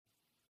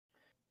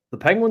The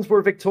Penguins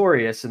were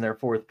victorious in their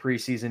fourth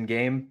preseason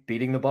game,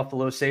 beating the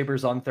Buffalo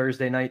Sabres on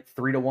Thursday night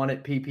 3-1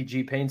 at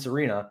PPG Paints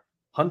Arena.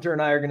 Hunter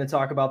and I are going to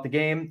talk about the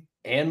game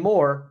and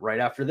more right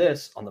after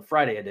this on the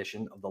Friday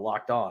edition of the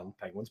Locked On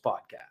Penguins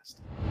podcast.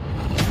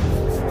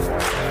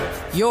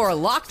 You're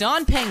Locked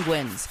On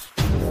Penguins,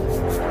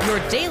 your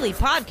daily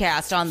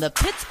podcast on the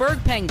Pittsburgh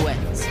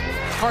Penguins,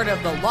 part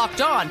of the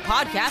Locked On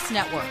Podcast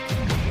Network.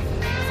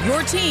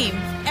 Your team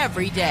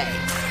every day.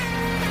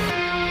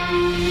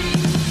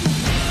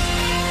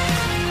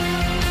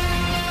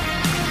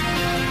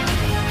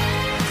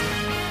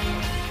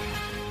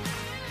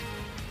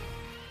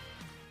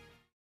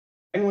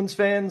 Penguins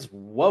fans,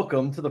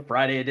 welcome to the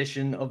Friday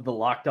edition of the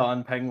Locked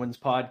On Penguins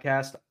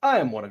podcast. I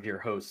am one of your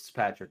hosts,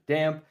 Patrick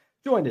Damp,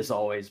 joined as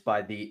always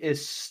by the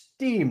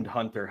esteemed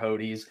Hunter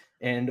Hodes,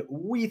 and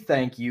we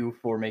thank you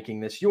for making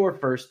this your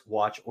first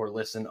watch or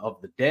listen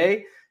of the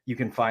day. You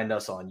can find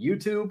us on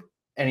YouTube,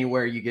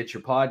 anywhere you get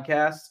your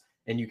podcasts,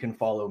 and you can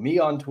follow me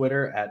on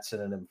Twitter at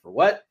Synonym for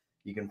Wet.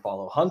 You can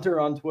follow Hunter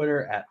on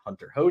Twitter at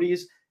Hunter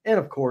Hodes, and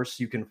of course,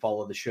 you can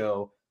follow the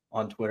show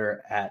on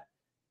Twitter at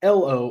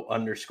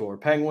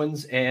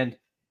LO_Penguins, and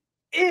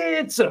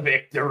it's a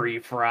victory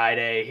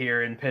Friday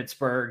here in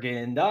Pittsburgh,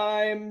 and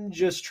I'm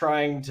just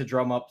trying to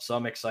drum up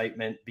some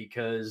excitement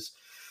because,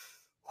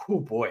 oh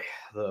boy,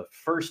 the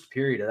first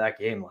period of that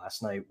game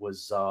last night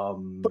was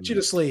put you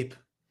to sleep.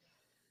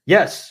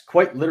 Yes,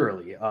 quite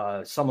literally.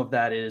 Some of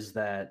that is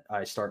that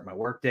I start my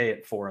workday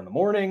at 4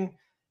 a.m,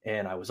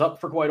 and I was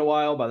up for quite a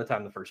while by the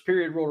time the first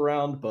period rolled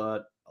around,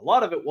 but a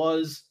lot of it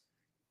wasn't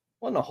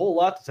a whole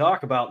lot to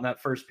talk about in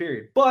that first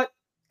period, but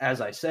as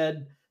I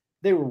said,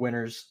 they were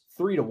winners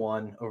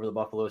 3-1 over the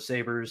Buffalo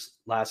Sabres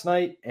last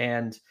night.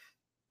 And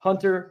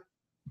Hunter,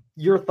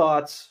 your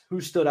thoughts, who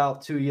stood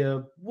out to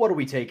you? What are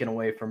we taking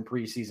away from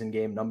preseason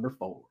game number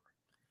 4?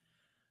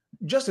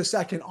 Just a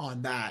second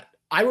on that.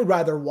 I would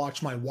rather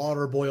watch my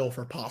water boil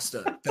for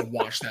pasta than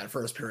watch that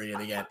first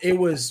period again. It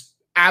was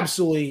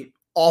absolutely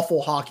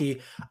awful hockey.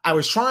 I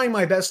was trying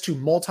my best to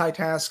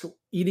multitask,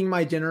 eating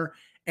my dinner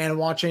and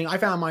watching. I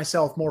found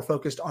myself more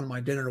focused on my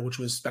dinner, which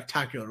was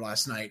spectacular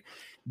last night,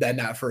 than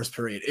that first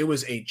period. It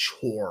was a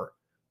chore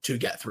to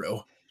get through.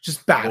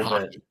 Just bad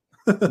hockey.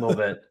 A little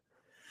bit.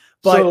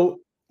 But so,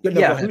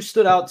 yeah, who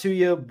stood out to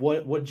you?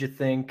 What did you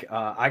think?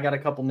 I got a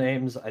couple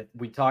names.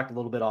 We talked a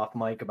little bit off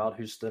mic about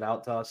who stood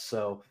out to us.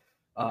 So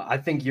I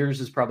think yours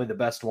is probably the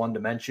best one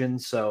to mention.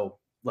 So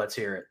let's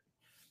hear it.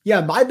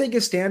 Yeah, my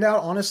biggest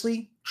standout,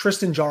 honestly,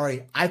 Tristan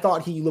Jarry. I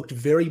thought he looked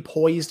very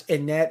poised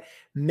in net,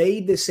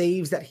 made the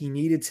saves that he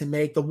needed to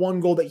make. The one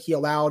goal that he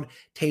allowed,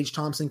 Tage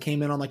Thompson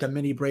came in on like a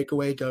mini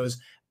breakaway,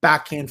 goes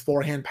backhand,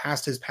 forehand,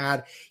 past his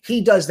pad. He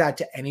does that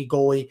to any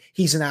goalie.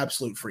 He's an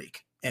absolute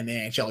freak in the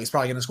NHL. He's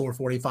probably going to score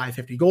 45,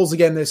 50 goals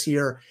again this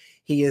year.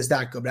 He is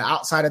that good. But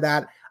outside of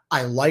that,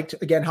 I liked,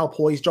 again, how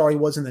poised Jarry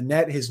was in the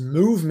net. His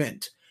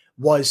movement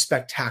was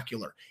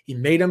spectacular. He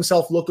made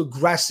himself look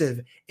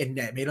aggressive in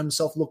net, made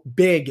himself look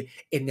big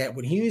in net.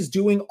 When he is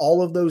doing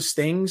all of those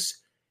things,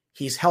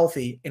 he's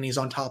healthy and he's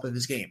on top of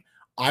his game.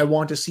 I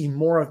want to see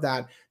more of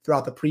that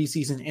throughout the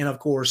preseason and, of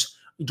course,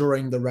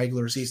 during the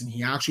regular season.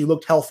 He actually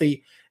looked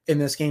healthy in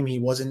this game. He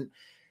wasn't,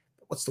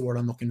 what's the word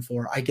I'm looking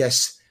for? I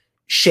guess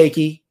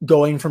shaky,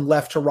 going from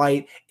left to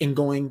right and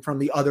going from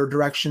the other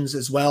directions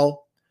as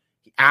well.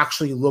 He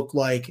actually looked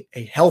like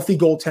a healthy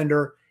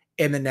goaltender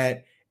in the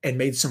net and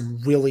made some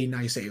really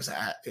nice saves.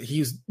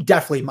 He's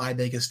definitely my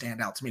biggest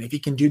standout to me. If he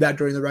can do that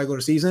during the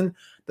regular season,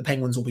 the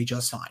Penguins will be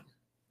just fine.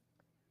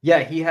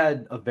 Yeah, he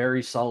had a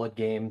very solid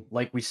game.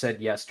 Like we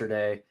said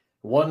yesterday,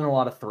 wasn't a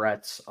lot of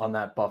threats on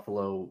that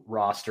Buffalo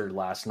roster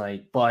last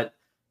night, but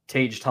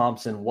Tage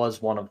Thompson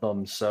was one of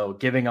them. So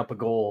giving up a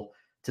goal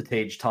to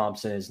Tage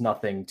Thompson is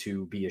nothing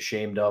to be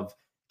ashamed of.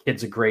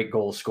 Kid's a great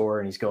goal scorer,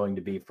 and he's going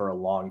to be for a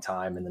long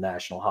time in the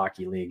National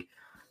Hockey League.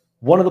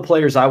 One of the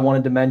players I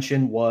wanted to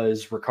mention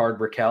was Rickard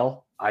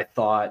Rakell. I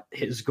thought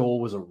his goal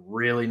was a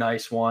really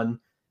nice one,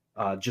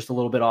 just a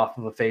little bit off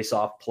of a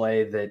face-off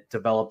play that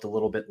developed a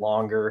little bit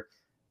longer,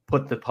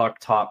 put the puck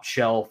top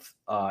shelf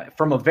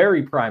from a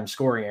very prime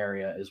scoring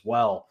area as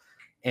well.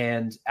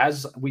 And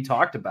as we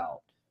talked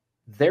about,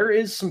 there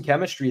is some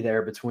chemistry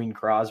there between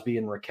Crosby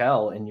and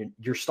Rakell, and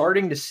you're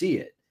starting to see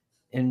it.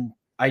 And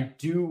I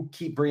do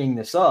keep bringing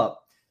this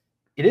up.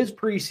 It is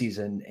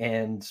preseason,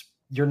 and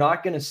you're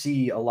not going to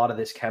see a lot of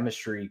this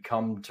chemistry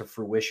come to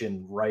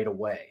fruition right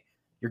away.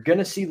 You're going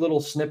to see little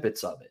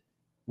snippets of it,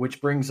 which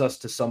brings us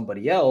to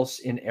somebody else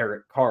in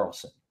Erik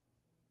Karlsson.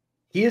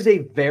 He is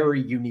a very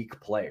unique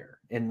player,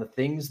 and the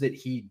things that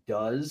he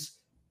does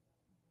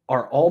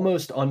are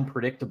almost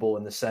unpredictable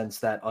in the sense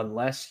that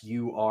unless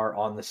you are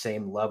on the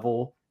same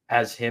level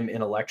as him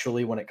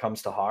intellectually when it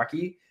comes to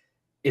hockey,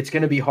 it's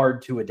going to be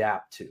hard to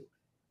adapt to.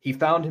 He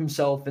found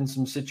himself in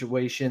some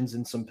situations,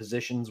 in some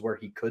positions where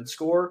he could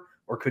score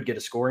or could get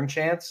a scoring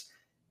chance,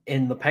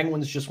 and the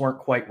Penguins just weren't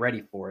quite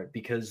ready for it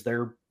because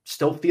they're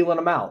still feeling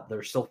him out.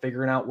 They're still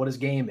figuring out what his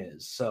game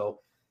is. So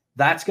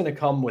that's going to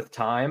come with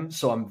time.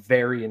 So I'm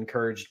very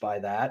encouraged by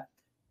that.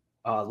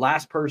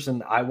 Last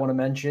person I want to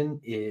mention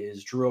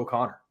is Drew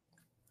O'Connor.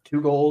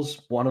 2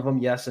 goals, one of them,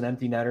 yes, an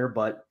empty netter.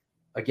 But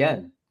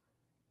again,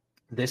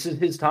 this is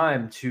his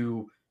time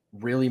to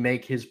really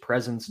make his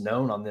presence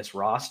known on this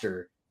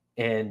roster.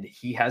 And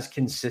he has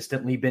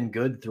consistently been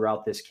good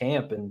throughout this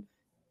camp. And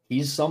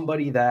he's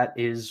somebody that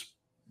is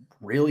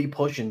really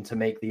pushing to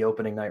make the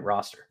opening night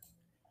roster.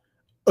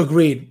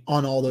 Agreed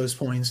on all those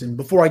points. And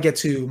before I get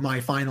to my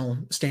final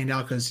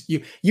standout, because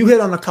you hit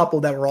on a couple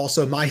that were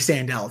also my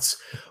standouts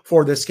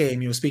for this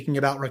game. Speaking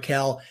about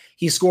Raquel,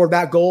 he scored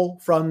that goal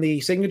from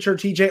the signature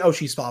TJ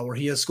Oshie spot where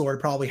he has scored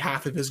probably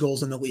half of his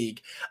goals in the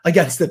league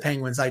against the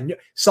Penguins. I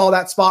saw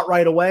that spot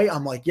right away.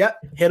 I'm like, yep,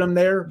 hit him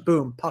there.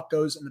 Boom, puck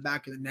goes in the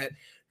back of the net.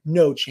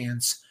 No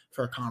chance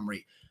for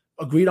Comrie.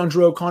 Agreed on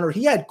Drew O'Connor.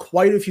 He had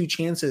quite a few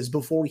chances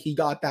before he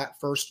got that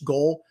first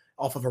goal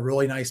off of a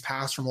really nice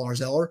pass from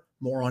Lars Eller.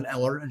 More on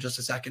Eller in just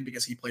a second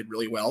because he played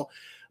really well.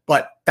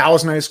 But that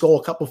was a nice goal.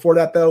 A couple before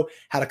that, though,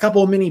 had a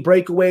couple of mini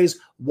breakaways,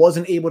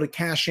 wasn't able to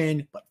cash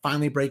in, but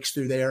finally breaks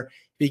through there.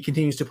 If he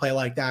continues to play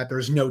like that,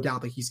 there's no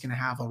doubt that he's going to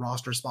have a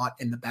roster spot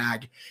in the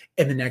bag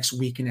in the next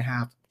week and a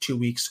half, 2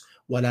 weeks,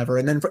 whatever.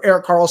 And then for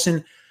Erik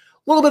Karlsson, a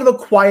little bit of a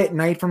quiet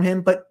night from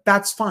him, but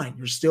that's fine.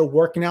 You're still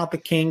working out the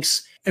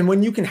kinks. And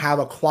when you can have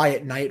a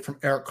quiet night from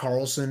Erik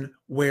Karlsson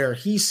where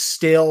he's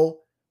still,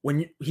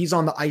 when he's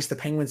on the ice, the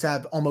Penguins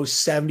have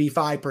almost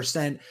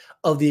 75%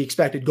 of the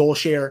expected goal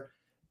share.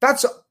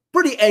 That's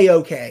pretty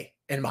A-okay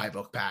in my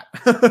book, Pat.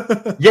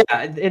 Yeah,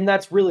 and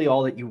that's really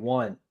all that you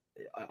want.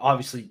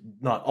 Obviously,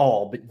 not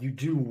all, but you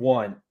do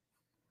want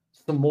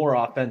some more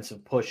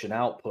offensive push and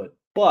output.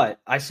 But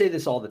I say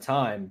this all the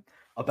time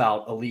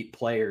about elite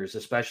players,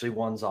 especially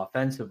ones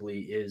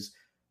offensively, is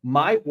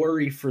my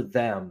worry for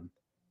them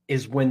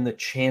is when the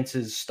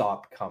chances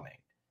stop coming.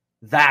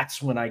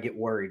 That's when I get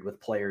worried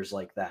with players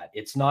like that.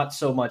 It's not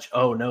so much,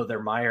 oh no,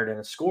 they're mired in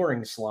a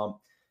scoring slump,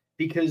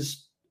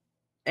 because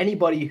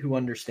anybody who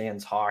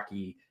understands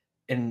hockey,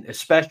 and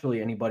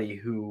especially anybody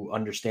who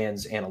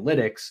understands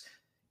analytics,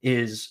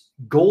 is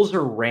goals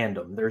are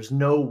random. There's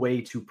no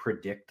way to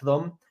predict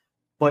them,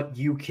 but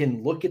you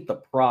can look at the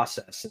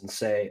process and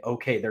say,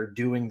 okay, they're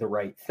doing the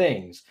right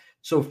things.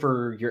 So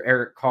for your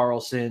Erik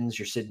Karlssons,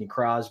 your Sidney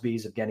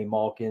Crosbys, Evgeny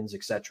Malkins,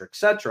 et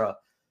cetera,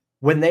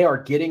 when they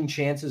are getting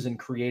chances and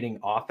creating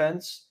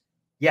offense,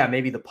 yeah,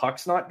 maybe the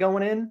puck's not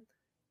going in,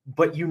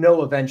 but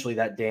eventually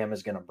that dam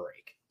is going to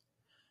break.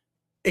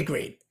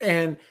 Agreed.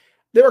 And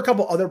there were a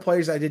couple other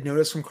plays I did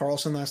notice from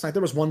Karlsson last night.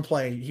 There was one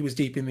play, he was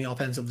deep in the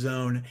offensive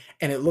zone,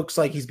 and it looks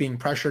like he's being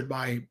pressured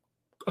by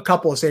a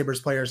couple of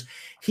Sabres players.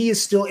 He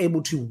is still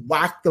able to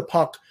whack the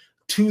puck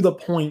to the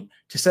point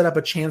to set up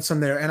a chance from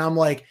there. And I'm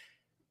like,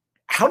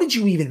 how did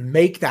you even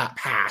make that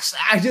pass?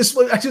 I just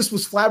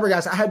was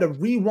flabbergasted. I had to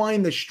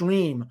rewind the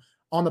stream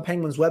on the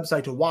Penguins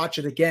website to watch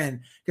it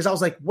again because I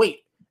was like, wait,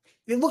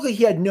 it looked like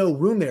he had no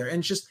room there.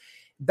 And just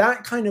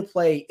that kind of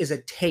play is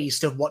a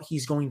taste of what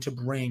he's going to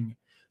bring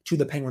to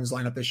the Penguins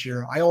lineup this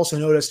year. I also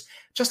noticed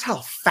just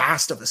how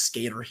fast of a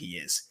skater he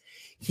is.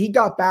 He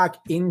got back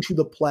into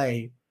the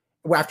play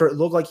after it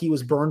looked like he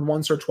was burned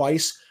once or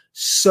twice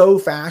so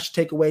fast,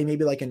 take away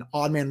maybe like an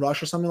odd man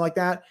rush or something like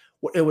that.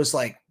 It was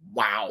like,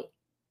 wow.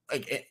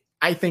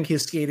 I think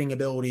his skating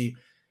ability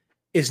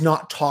is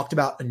not talked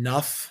about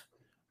enough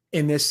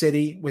in this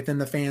city within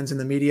the fans and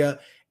the media,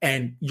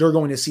 and you're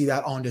going to see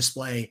that on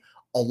display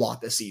a lot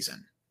this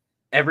season.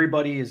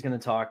 Everybody is going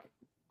to talk,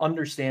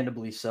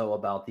 understandably so,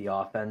 about the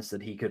offense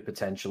that he could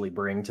potentially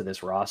bring to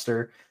this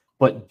roster,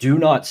 but do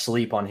not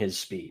sleep on his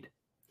speed.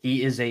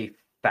 He is a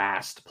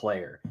fast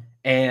player,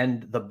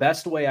 and the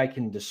best way I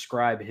can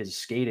describe his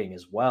skating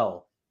as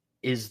well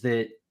is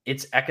that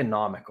it's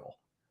economical.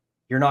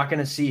 You're not going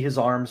to see his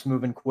arms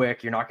moving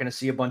quick. You're not going to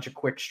see a bunch of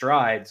quick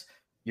strides.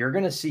 You're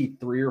going to see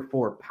 3 or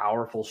 4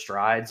 powerful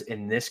strides,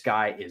 and this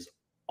guy is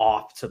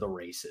off to the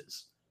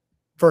races.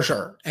 For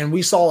sure. And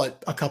we saw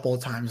it a couple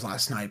of times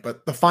last night.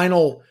 But the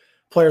final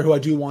player who I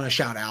do want to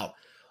shout out,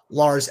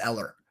 Lars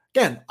Eller.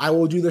 Again, I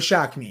will do the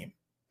Shaq meme.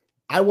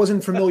 I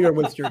wasn't familiar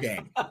with your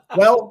game.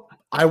 Well,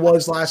 I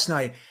was last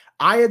night.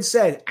 I had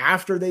said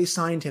after they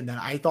signed him that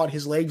I thought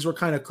his legs were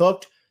kind of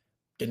cooked.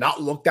 Did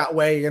not look that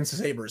way against the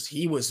Sabres.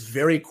 He was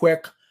very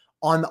quick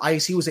on the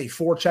ice. He was a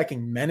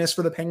forechecking menace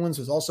for the Penguins,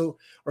 was also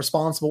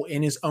responsible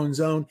in his own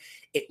zone.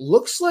 It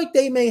looks like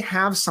they may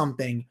have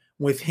something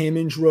with him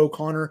and Drew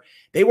O'Connor.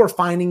 They were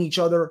finding each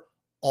other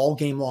all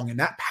game long. And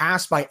that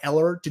pass by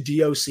Eller to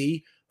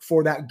DOC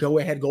for that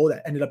go-ahead goal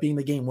that ended up being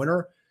the game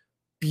winner,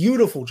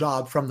 beautiful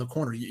job from the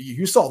corner.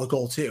 You saw the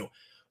goal too.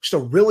 Just a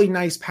really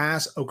nice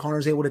pass.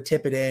 O'Connor's able to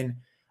tip it in.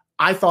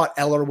 I thought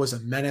Eller was a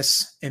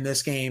menace in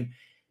this game.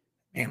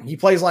 And when he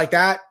plays like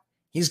that,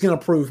 he's going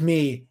to prove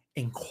me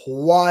and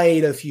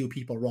quite a few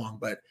people wrong,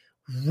 but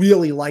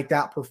really like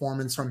that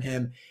performance from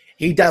him.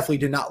 He definitely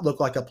did not look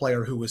like a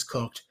player who was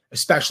cooked,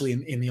 especially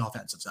in the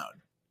offensive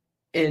zone.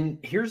 And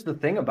here's the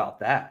thing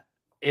about that.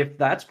 If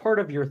that's part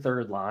of your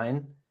third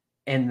line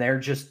and they're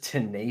just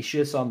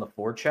tenacious on the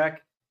forecheck,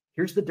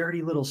 here's the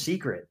dirty little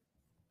secret.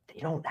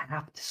 They don't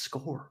have to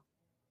score.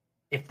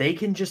 If they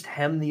can just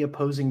hem the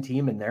opposing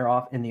team in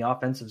the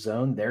offensive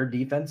zone, their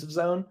defensive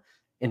zone,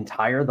 and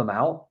tire them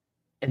out,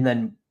 And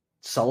then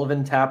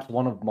Sullivan taps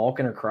one of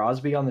Malkin or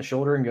Crosby on the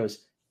shoulder and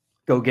goes,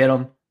 go get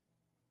him.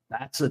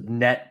 That's a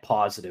net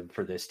positive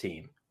for this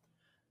team.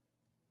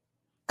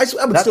 I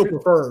would still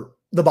prefer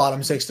the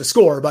bottom six to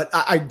score, but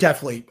I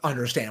definitely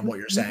understand what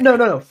you're saying.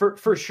 No.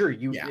 For sure.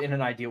 In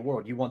an ideal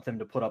world, you want them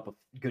to put up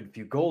a good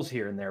few goals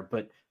here and there.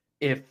 But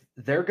if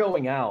they're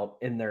going out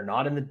and they're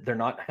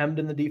not hemmed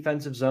in the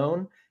defensive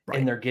zone, right,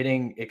 and they're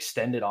getting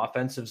extended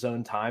offensive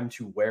zone time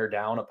to wear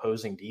down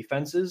opposing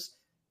defenses,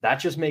 that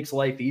just makes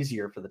life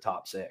easier for the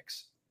top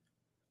six.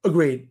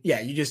 Agreed.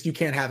 Yeah, you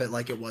can't have it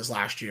like it was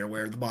last year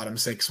where the bottom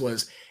six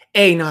was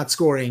A, not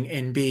scoring,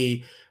 and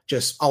B,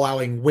 just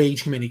allowing way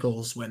too many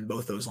goals when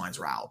both those lines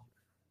were out.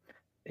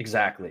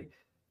 Exactly.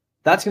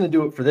 That's going to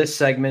do it for this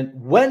segment.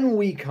 When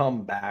we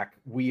come back,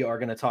 we are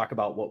going to talk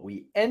about what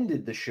we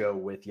ended the show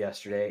with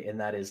yesterday, and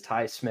that is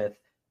Ty Smith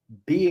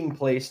being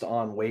placed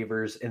on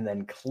waivers and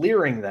then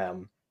clearing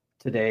them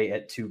today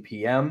at 2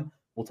 p.m.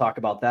 We'll talk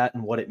about that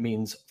and what it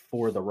means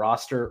for the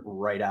roster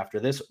right after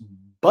this.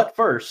 But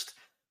first,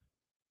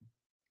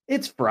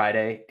 it's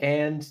Friday,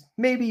 and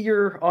maybe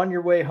you're on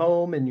your way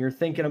home and you're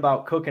thinking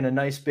about cooking a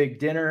nice big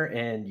dinner,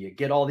 and you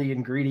get all the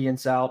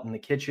ingredients out in the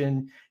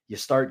kitchen. You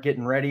start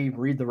getting ready,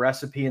 read the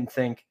recipe, and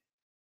think,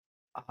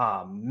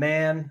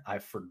 man, I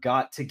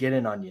forgot to get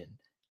an onion.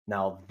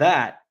 Now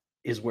that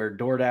is where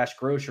DoorDash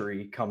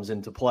Grocery comes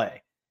into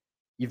play.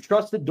 You've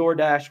trusted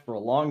DoorDash for a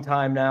long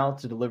time now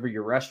to deliver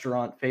your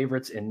restaurant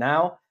favorites, and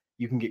now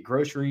you can get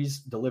groceries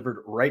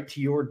delivered right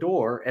to your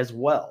door as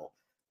well.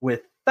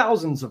 With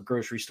thousands of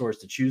grocery stores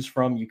to choose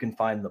from, you can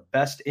find the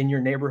best in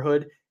your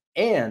neighborhood,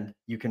 and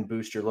you can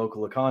boost your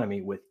local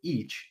economy with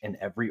each and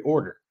every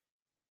order.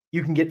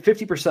 You can get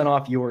 50%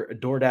 off your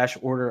DoorDash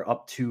order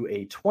up to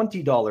a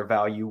 $20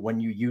 value when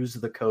you use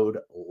the code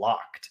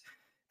LOCKED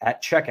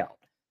at checkout.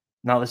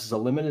 Now, this is a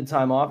limited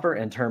time offer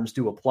and terms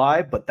do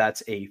apply, but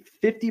that's a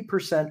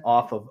 50%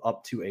 off of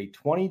up to a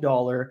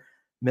 $20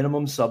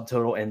 minimum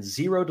subtotal and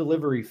zero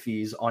delivery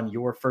fees on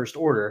your first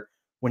order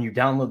when you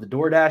download the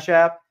DoorDash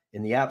app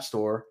in the App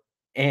Store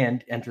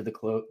and enter the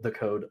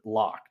code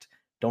LOCKED.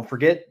 Don't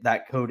forget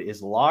that code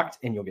is LOCKED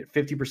and you'll get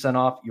 50%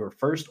 off your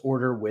first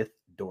order with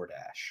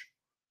DoorDash.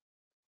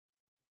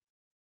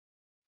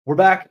 We're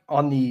back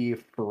on the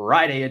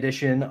Friday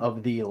edition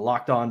of the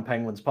Locked On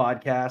Penguins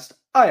podcast.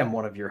 I am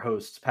one of your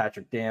hosts,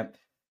 Patrick Damp,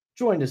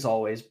 joined as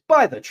always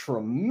by the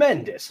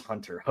tremendous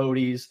Hunter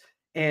Hodes.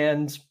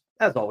 And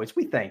as always,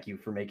 we thank you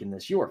for making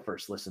this your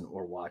first listen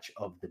or watch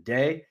of the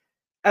day.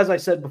 As I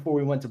said before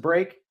we went to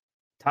break,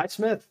 Ty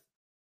Smith,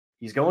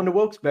 he's going to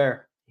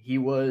Wilkes-Barre. He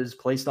was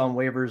placed on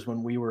waivers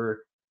when we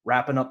were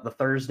wrapping up the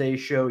Thursday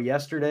show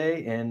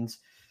yesterday. And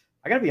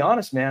I got to be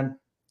honest, man,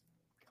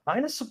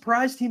 kind of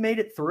surprised he made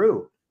it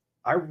through.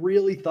 I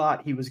really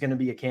thought he was going to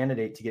be a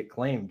candidate to get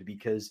claimed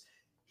because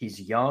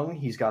he's young.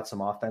 He's got some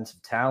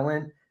offensive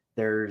talent.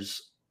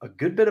 There's a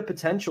good bit of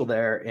potential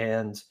there.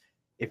 And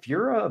if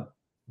you're a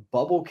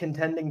bubble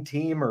contending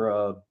team or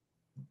a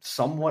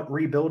somewhat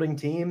rebuilding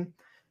team,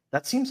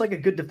 that seems like a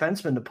good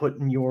defenseman to put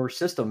in your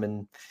system.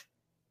 And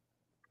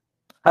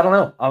I don't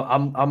know.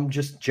 I'm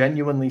just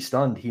genuinely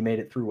stunned he made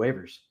it through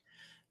waivers.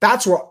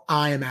 That's where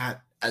I am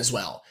at as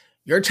well.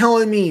 You're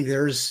telling me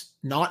there's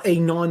not a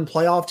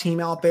non-playoff team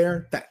out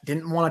there that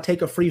didn't want to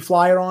take a free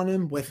flyer on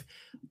him with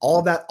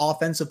all that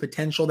offensive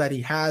potential that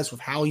he has, with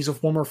how he's a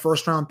former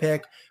first-round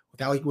pick, with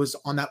how he was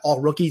on that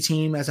all-rookie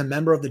team as a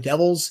member of the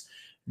Devils.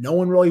 No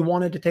one really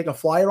wanted to take a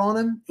flyer on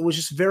him. It was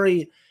just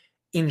very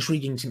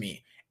intriguing to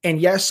me. And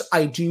yes,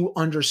 I do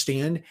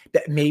understand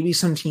that maybe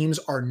some teams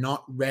are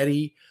not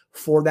ready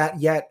for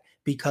that yet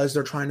because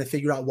they're trying to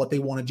figure out what they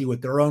want to do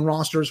with their own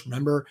rosters.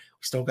 Remember,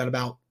 we still got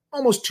about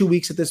almost 2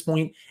 weeks at this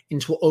point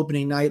until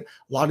opening night.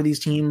 A lot of these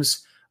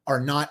teams are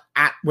not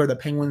at where the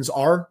Penguins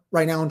are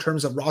right now in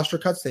terms of roster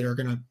cuts. They are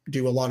going to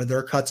do a lot of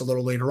their cuts a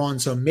little later on.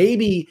 So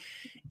maybe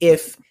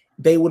if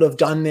they would have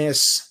done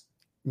this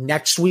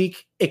next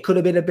week, it could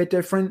have been a bit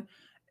different.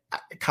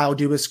 Kyle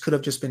Dubas could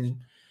have just been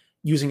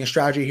using a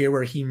strategy here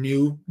where he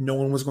knew no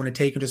one was going to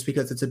take him just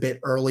because it's a bit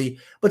early.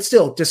 But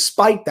still,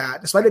 despite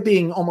it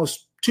being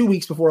almost 2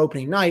 weeks before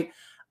opening night,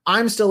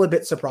 I'm still a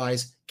bit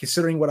surprised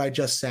considering what I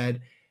just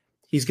said.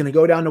 He's going to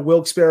go down to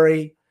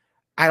Wilkes-Barre.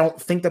 I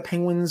don't think the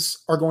Penguins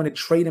are going to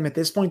trade him at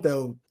this point,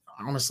 though.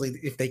 Honestly,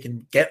 if they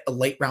can get a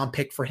late round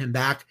pick for him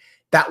back,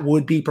 that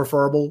would be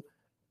preferable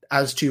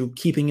as to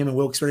keeping him in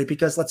Wilkes-Barre,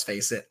 because let's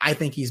face it, I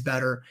think he's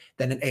better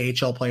than an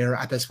AHL player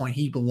at this point.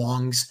 He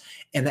belongs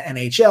in the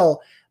NHL,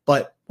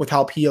 but with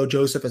how P.O.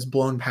 Joseph has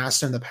blown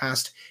past him the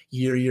past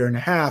year and a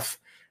half,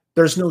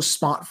 there's no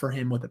spot for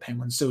him with the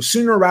Penguins. So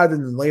sooner rather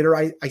than later,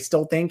 I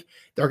still think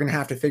they're going to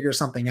have to figure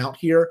something out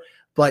here.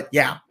 But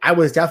yeah, I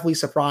was definitely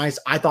surprised.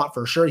 I thought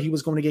for sure he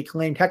was going to get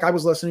claimed. Heck, I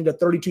was listening to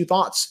 32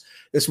 Thoughts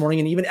this morning,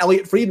 and even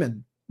Elliot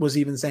Friedman was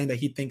even saying that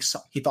he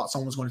thought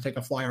someone was going to take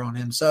a flyer on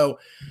him. So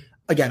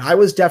again, I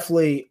was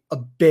definitely a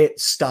bit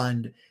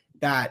stunned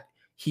that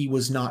he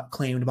was not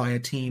claimed by a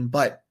team,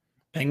 but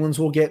Penguins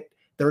will get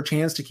their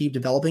chance to keep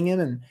developing him.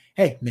 And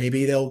hey,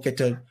 maybe they'll get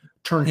to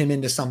turn him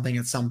into something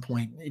at some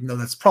point, even though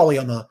that's probably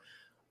on the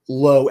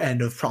low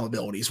end of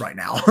probabilities right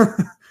now.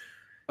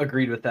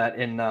 Agreed with that.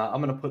 And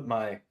I'm going to put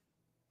my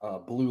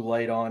blue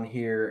light on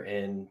here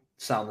and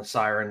sound the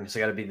siren because I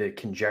got to be the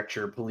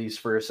conjecture police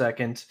for a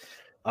second.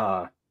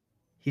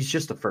 He's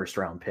just a first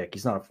round pick.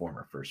 He's not a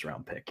former first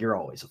round pick. You're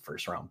always a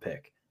first round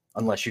pick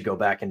unless you go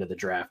back into the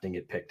draft and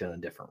get picked in a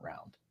different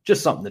round.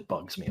 Just something that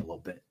bugs me a little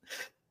bit.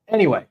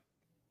 Anyway,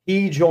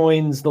 he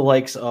joins the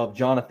likes of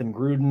Jonathan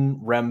Gruden,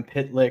 Rem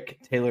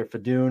Pitlick, Taylor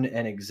Fadoon,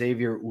 and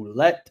Xavier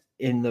Ouellette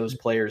in those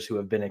players who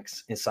have been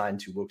assigned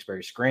to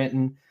Wilkes-Barre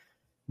Scranton.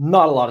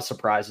 Not a lot of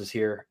surprises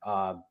here.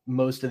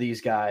 Most of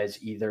these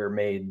guys either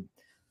made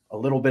a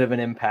little bit of an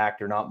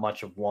impact or not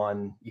much of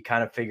one. You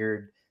kind of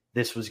figured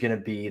this was going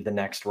to be the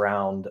next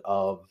round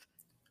of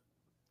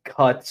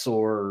cuts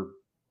or,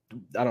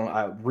 I don't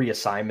know,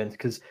 reassignments,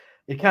 because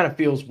it kind of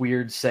feels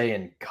weird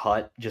saying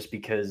cut just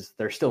because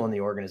they're still in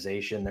the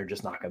organization. They're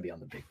just not going to be on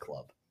the big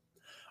club.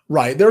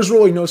 Right. There's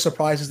really no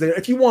surprises there.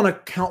 If you want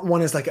to count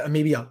one as like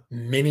maybe a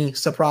mini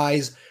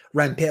surprise,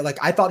 Rem Pitt, like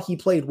I thought he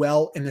played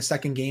well in the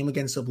second game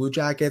against the Blue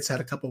Jackets, had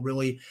a couple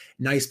really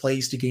nice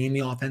plays to gain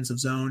the offensive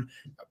zone.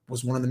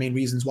 Was one of the main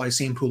reasons why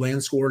Sam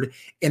Poulin scored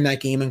in that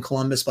game in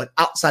Columbus. But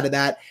outside of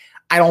that,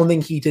 I don't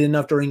think he did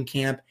enough during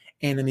camp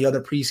and in the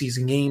other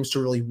preseason games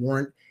to really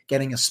warrant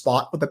getting a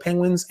spot with the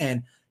Penguins,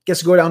 and gets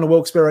to go down to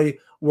Wilkes-Barre,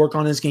 work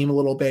on his game a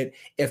little bit.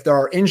 If there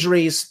are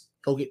injuries,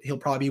 he'll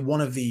probably be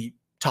one of the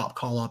top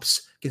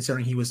call-ups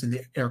considering he was in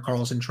the Erik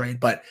Karlsson trade,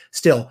 but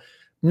still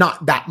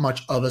not that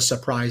much of a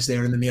surprise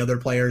there. And then the other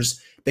players,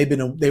 they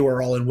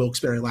were all in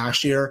Wilkes-Barre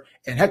last year.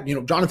 And heck,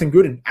 Jonathan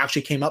Gruden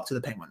actually came up to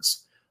the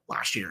Penguins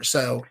last year.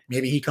 So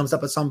maybe he comes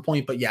up at some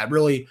point, but yeah,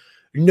 really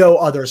no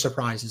other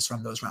surprises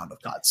from those round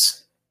of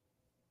cuts.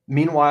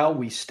 Meanwhile,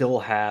 we still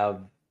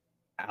have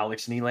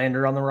Alex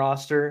Nylander on the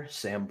roster,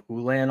 Sam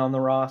Poulin on the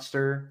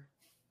roster,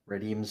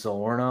 Radim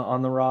Zohorna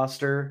on the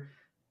roster.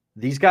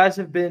 These guys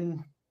have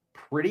been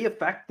pretty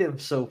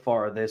effective so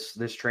far this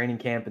training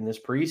camp and this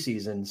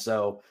preseason.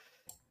 So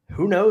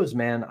who knows,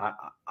 man?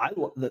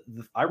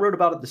 I wrote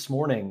about it this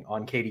morning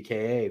on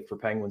KDKA for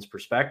Penguins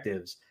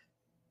Perspectives.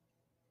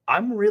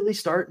 I'm really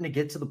starting to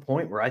get to the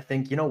point where I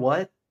think, you know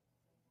what?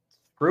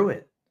 Screw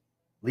it.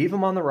 Leave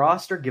them on the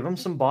roster, give them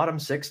some bottom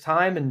six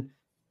time, and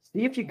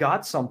see if you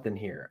got something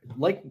here.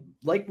 Like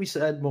we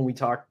said when we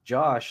talked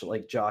Josh,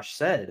 like Josh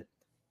said,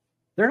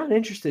 they're not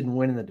interested in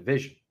winning the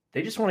division.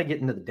 They just want to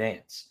get into the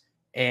dance.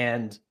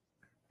 And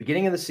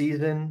beginning of the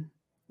season,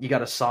 you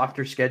got a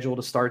softer schedule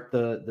to start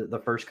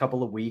the first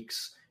couple of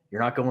weeks.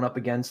 You're not going up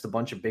against a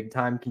bunch of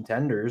big-time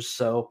contenders.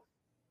 So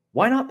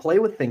why not play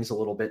with things a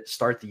little bit to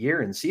start the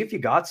year and see if you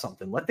got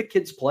something? Let the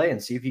kids play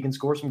and see if you can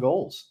score some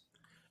goals.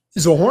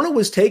 Zohorna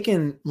was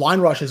taking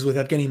line rushes with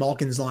Evgeny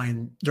Malkin's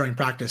line during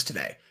practice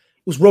today.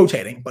 It was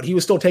rotating, but he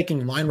was still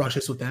taking line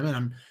rushes with them, and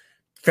I'm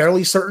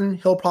fairly certain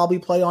he'll probably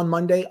play on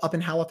Monday up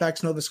in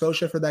Halifax, Nova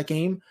Scotia for that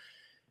game.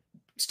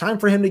 It's time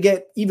for him to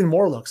get even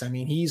more looks. I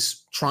mean,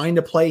 he's trying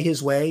to play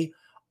his way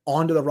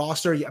onto the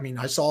roster. I mean,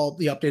 I saw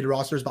the updated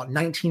roster is about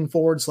 19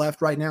 forwards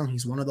left right now.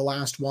 He's one of the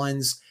last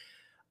ones.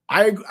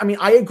 I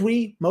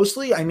agree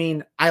mostly. I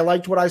mean, I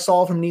liked what I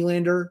saw from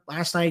Nylander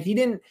last night. He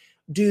didn't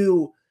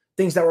do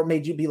things that were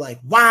made you be like,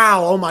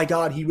 wow, oh my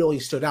God, he really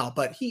stood out.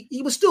 But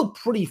he was still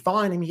pretty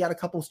fine. I mean, he had a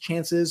couple of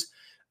chances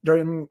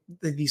during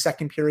the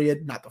second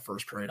period, not the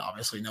first period,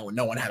 obviously. No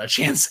one had a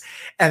chance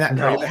in that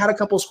period. They had a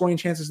couple of scoring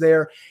chances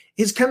there.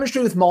 His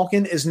chemistry with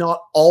Malkin is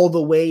not all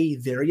the way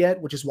there yet,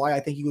 which is why I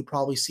think you would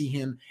probably see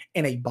him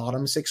in a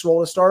bottom six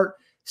role to start.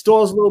 Still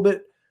has a little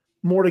bit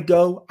more to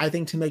go, I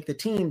think, to make the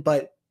team,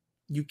 but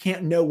you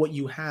can't know what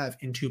you have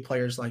in two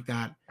players like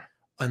that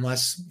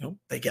unless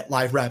they get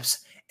live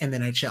reps in the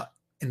NHL,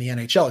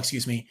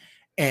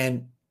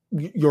 and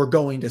you're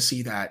going to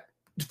see that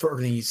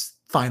for these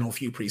final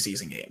few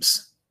preseason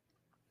games.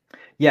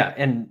 Yeah,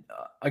 and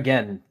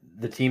again,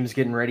 the team's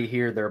getting ready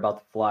here. They're about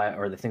to fly,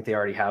 or they think they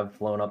already have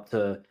flown up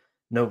to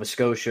Nova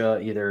Scotia,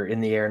 either in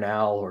the air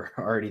now or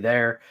already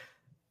there.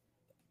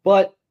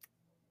 But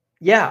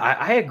yeah,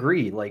 I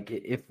agree. Like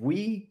if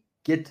we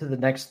get to the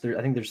next,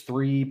 I think there's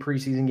 3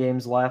 preseason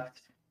games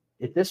left.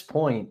 At this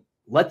point,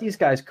 let these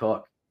guys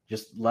cook.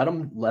 Just let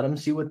them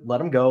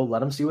go. Let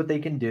them see what they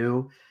can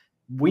do.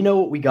 We know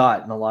what we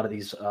got in a lot of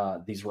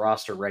these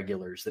roster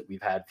regulars that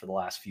we've had for the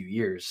last few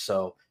years.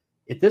 So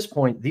at this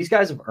point, these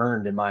guys have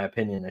earned, in my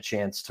opinion, a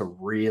chance to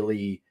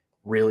really,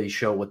 really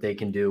show what they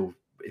can do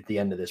at the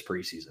end of this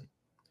preseason.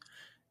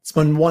 It's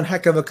been one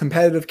heck of a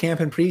competitive camp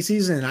in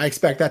preseason, and I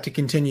expect that to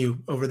continue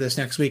over this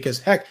next week. As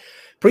heck,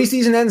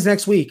 preseason ends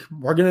next week.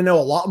 We're going to know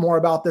a lot more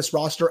about this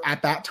roster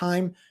at that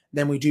time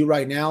than we do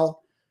right now.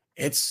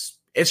 It's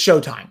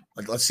showtime.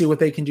 Like, let's see what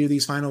they can do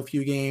these final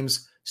few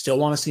games. Still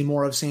want to see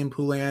more of Sam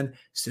Poulin.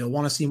 Still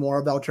want to see more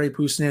of Valtteri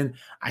Puustinen.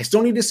 I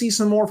still need to see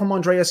some more from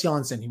Andreas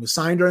Janssen. He was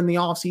signed during the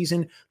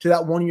offseason to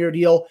that 1-year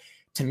deal.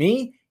 To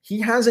me, he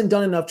hasn't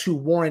done enough to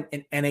warrant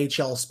an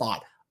NHL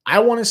spot. I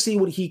want to see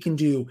what he can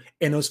do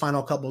in those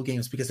final couple of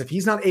games, because if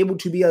he's not able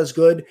to be as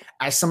good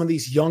as some of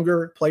these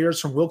younger players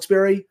from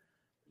Wilkes-Barre,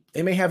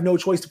 they may have no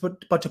choice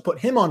but to put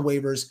him on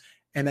waivers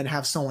and then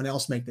have someone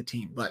else make the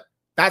team. But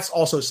that's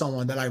also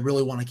someone that I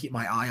really want to keep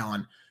my eye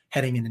on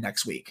heading into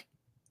next week.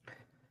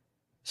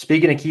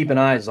 Speaking of keeping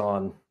eyes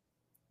on,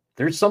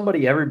 there's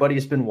somebody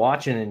everybody's been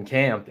watching in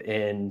camp,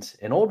 and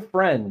an old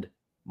friend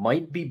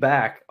might be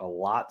back a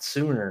lot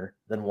sooner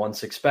than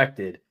once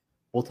expected.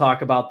 We'll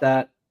talk about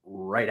that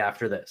right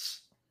after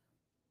this.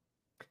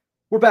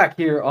 We're back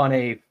here on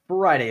a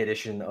Friday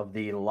edition of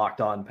the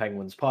Locked On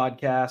Penguins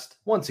podcast.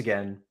 Once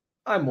again,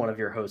 I'm one of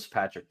your hosts,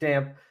 Patrick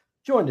Damp,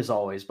 joined as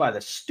always by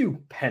the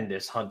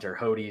stupendous Hunter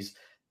Hodes.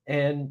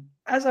 And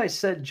as I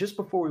said just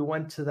before we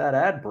went to that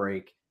ad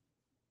break,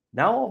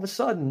 now all of a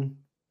sudden,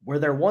 where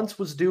there once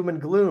was doom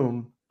and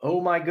gloom,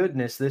 oh my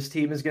goodness, this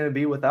team is going to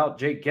be without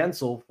Jake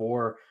Gensel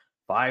for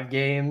 5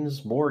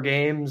 games, more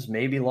games,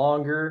 maybe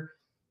longer.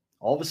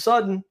 All of a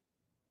sudden,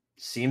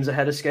 seems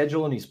ahead of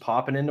schedule and he's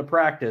popping into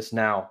practice.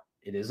 Now,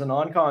 it is a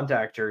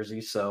non-contact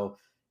jersey, so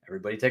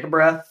everybody take a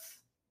breath.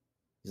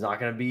 He's not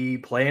going to be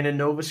playing in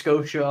Nova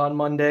Scotia on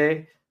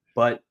Monday,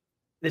 but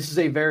this is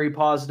a very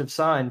positive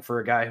sign for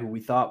a guy who we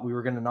thought we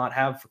were going to not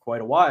have for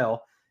quite a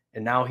while,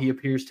 and now he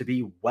appears to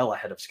be well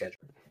ahead of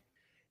schedule.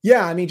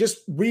 Yeah, I mean, just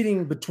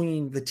reading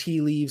between the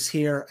tea leaves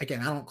here,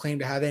 again, I don't claim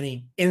to have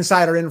any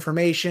insider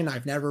information.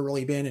 I've never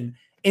really been an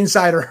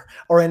insider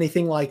or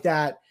anything like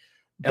that.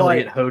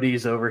 Elliot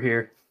Hodes over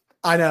here.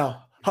 I know.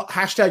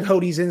 Hashtag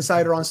Hodes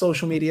Insider on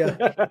social media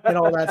and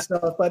all that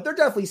stuff. But there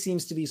definitely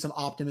seems to be some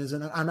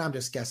optimism. I'm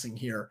just guessing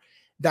here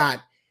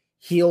that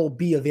he'll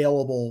be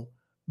available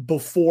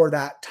before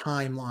that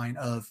timeline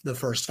of the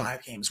first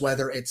 5 games,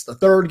 whether it's the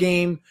 3rd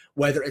game,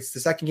 whether it's the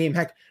 2nd game,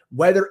 heck,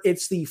 whether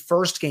it's the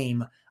 1st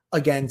game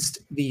against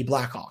the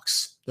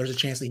Blackhawks. There's a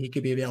chance that he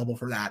could be available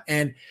for that.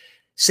 And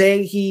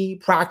say he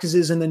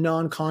practices in the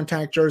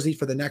non-contact jersey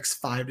for the next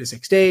 5 to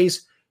 6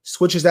 days,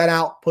 switches that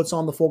out, puts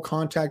on the full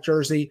contact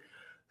jersey.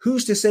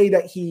 Who's to say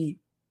that he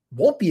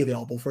won't be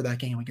available for that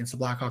game against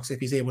the Blackhawks if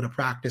he's able to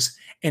practice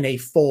in a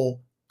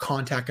full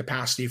contact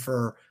capacity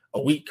for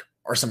a week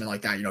or something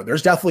like that?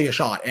 There's definitely a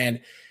shot. And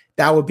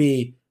that would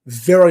be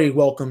very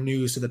welcome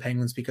news to the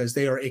Penguins because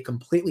they are a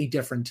completely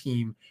different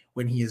team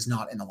when he is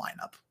not in the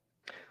lineup.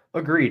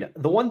 Agreed.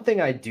 The one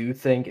thing I do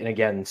think, and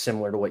again,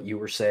 similar to what you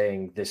were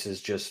saying, this is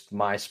just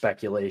my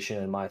speculation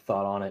and my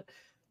thought on it.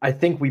 I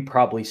think we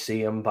probably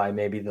see him by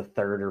maybe the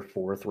 3rd or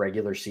 4th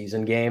regular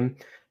season game,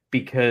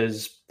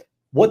 because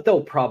what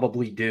they'll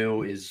probably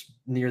do is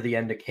near the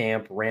end of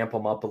camp, ramp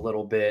him up a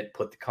little bit,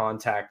 put the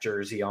contact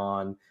jersey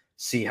on,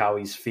 see how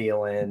he's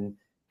feeling,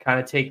 kind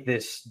of take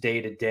this day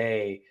to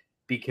day,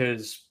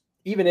 because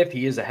even if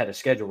he is ahead of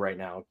schedule right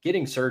now,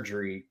 getting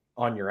surgery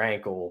on your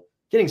ankle,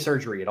 getting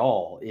surgery at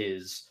all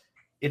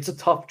it's a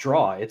tough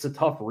draw. It's a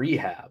tough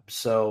rehab.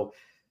 So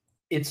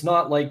it's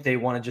not like they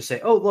want to just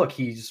say, oh, look,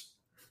 he's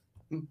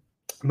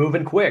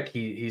moving quick.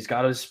 He's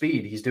got his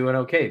speed. He's doing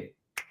okay.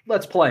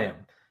 Let's play him.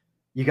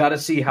 You got to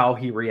see how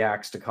he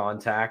reacts to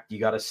contact. You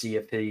got to see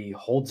if he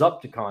holds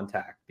up to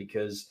contact,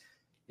 because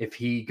if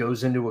he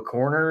goes into a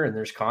corner and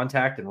there's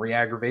contact and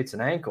re-aggravates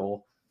an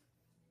ankle,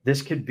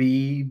 this could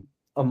be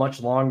a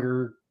much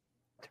longer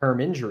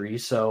term injury.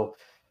 So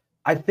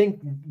I think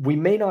we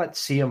may not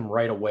see him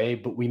right away,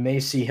 but we may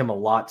see him a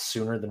lot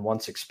sooner than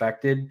once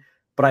expected.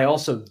 But I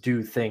also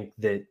do think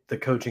that the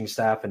coaching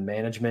staff and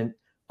management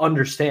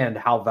understand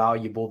how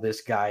valuable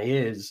this guy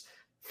is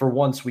for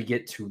once we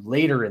get to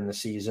later in the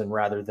season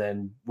rather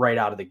than right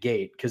out of the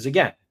gate. Because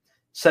again,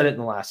 said it in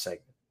the last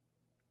segment,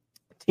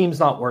 the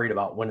team's not worried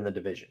about winning the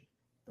division.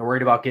 They're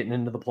worried about getting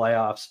into the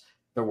playoffs.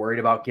 They're worried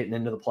about getting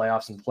into the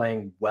playoffs and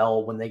playing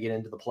well when they get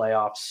into the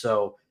playoffs.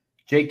 So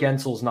Jake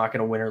Gensel's not going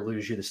to win or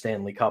lose you the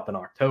Stanley Cup in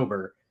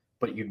October,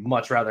 but you'd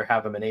much rather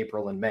have him in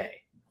April and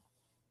May.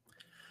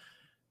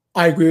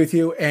 I agree with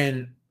you.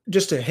 And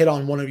just to hit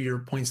on one of your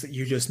points that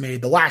you just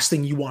made, the last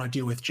thing you want to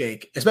do with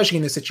Jake, especially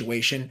in this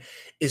situation,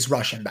 is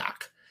rush him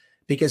back.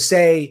 Because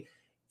say,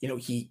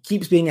 he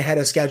keeps being ahead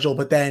of schedule,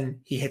 but then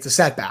he hits a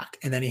setback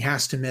and then he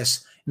has to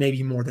miss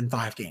maybe more than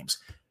 5 games.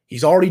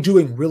 He's already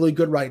doing really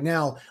good right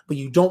now, but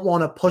you don't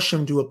want to push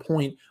him to a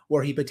point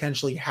where he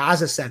potentially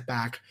has a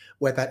setback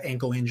with that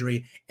ankle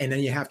injury, and then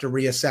you have to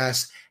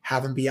reassess,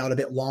 have him be out a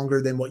bit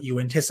longer than what you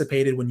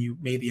anticipated when you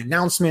made the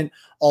announcement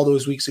all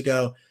those weeks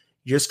ago.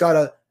 You just got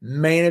to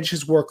manage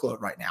his workload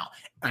right now.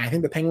 And I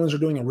think the Penguins are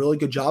doing a really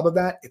good job of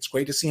that. It's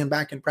great to see him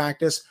back in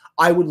practice.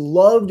 I would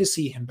love to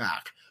see him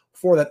back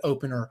for that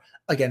opener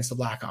against the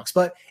Blackhawks.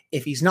 But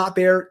if he's not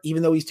there,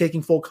 even though he's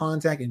taking full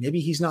contact, and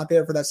maybe he's not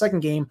there for that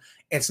 2nd game,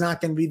 it's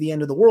not going to be the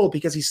end of the world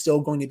because he's still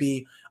going to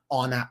be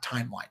on that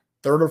timeline.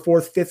 3rd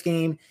or 4th, 5th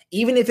game,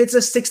 even if it's a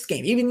 6th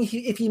game, even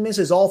if he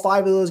misses all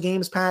 5 of those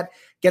games, Pat,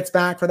 gets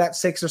back for that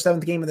 6th or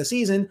 7th game of the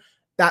season,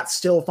 that's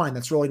still fine.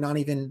 That's really not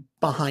even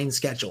behind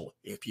schedule,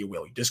 if you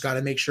will. You just got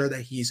to make sure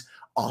that he's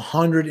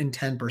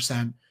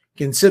 110%,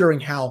 considering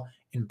how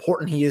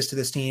important he is to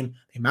this team,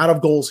 the amount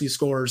of goals he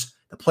scores,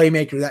 the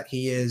playmaker that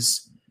he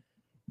is.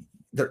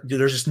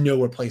 There's just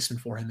no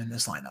replacement for him in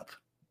this lineup.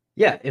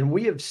 Yeah, and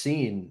we have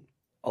seen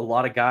a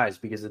lot of guys,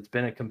 because it's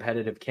been a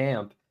competitive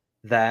camp,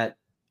 that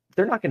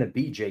they're not going to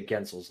be Jake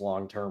Gensel's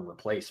long-term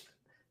replacement.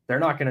 They're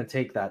not going to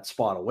take that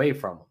spot away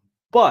from him.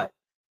 But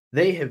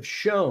they have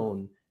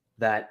shown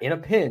that in a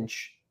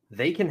pinch,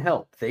 they can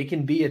help. They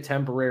can be a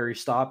temporary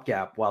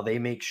stopgap while they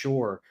make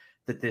sure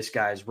that this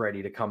guy's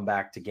ready to come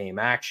back to game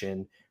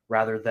action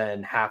rather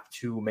than have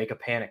to make a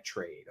panic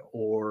trade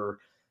or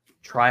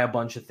try a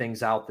bunch of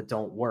things out that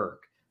don't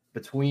work.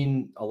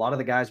 Between a lot of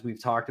the guys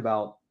we've talked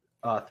about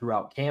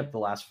throughout camp the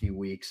last few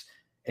weeks,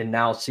 and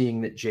now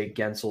seeing that Jake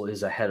Gensel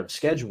is ahead of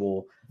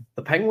schedule,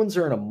 the Penguins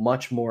are in a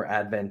much more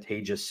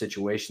advantageous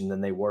situation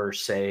than they were,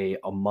 say,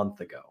 a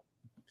month ago.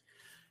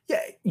 Yeah,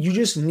 you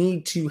just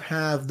need to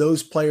have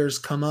those players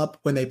come up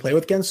when they play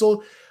with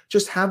Gensel.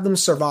 Just have them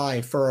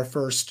survive for a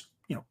first,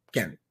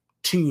 again,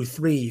 2,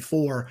 3,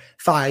 4,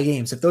 5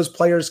 games. If those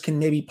players can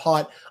maybe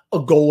pot a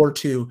goal or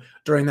two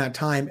during that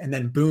time, and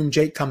then boom,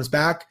 Jake comes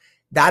back,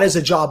 that is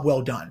a job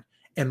well done,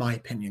 in my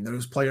opinion.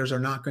 Those players are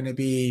not going to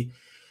be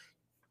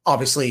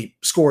obviously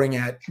scoring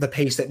at the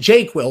pace that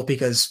Jake will,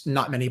 because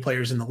not many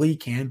players in the league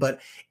can.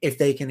 But if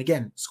they can,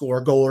 again, score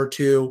a goal or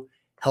two,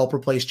 help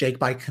replace Jake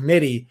by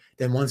committee,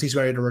 then once he's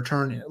ready to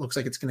return, it looks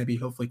like it's going to be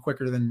hopefully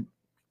quicker than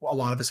a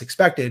lot of us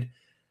expected.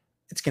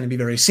 It's going to be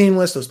very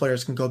seamless. Those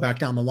players can go back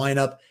down the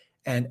lineup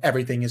and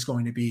everything is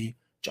going to be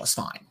just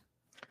fine.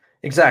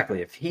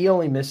 Exactly. If he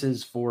only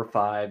misses 4,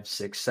 5,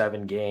 6,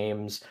 7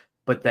 games,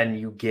 but then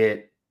you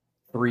get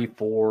 3,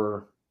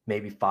 4,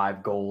 maybe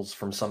 5 goals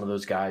from some of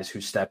those guys who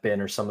step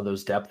in or some of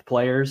those depth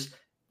players,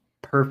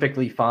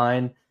 perfectly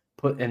fine.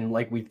 And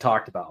like we've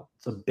talked about,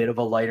 it's a bit of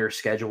a lighter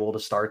schedule to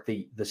start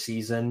the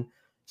season.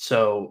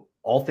 So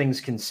all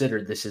things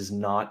considered, this is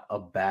not a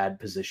bad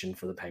position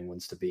for the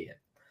Penguins to be in.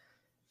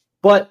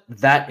 But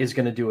that is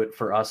going to do it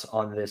for us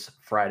on this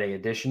Friday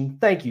edition.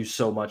 Thank you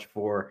so much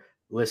for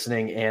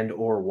listening and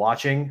or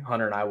watching.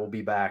 Hunter and I will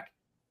be back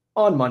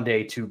on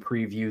Monday to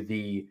preview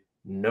the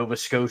Nova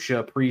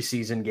Scotia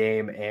preseason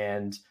game,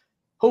 and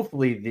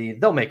hopefully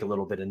they'll make a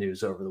little bit of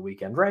news over the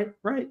weekend. Right.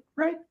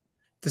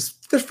 This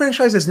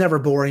franchise is never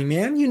boring,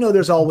 man.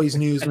 There's always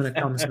news when it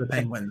comes to the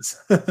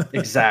Penguins.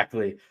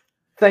 Exactly.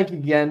 Thank you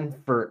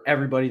again for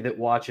everybody that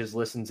watches,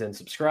 listens, and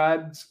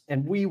subscribes,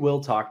 and we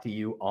will talk to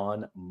you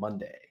on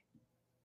Monday.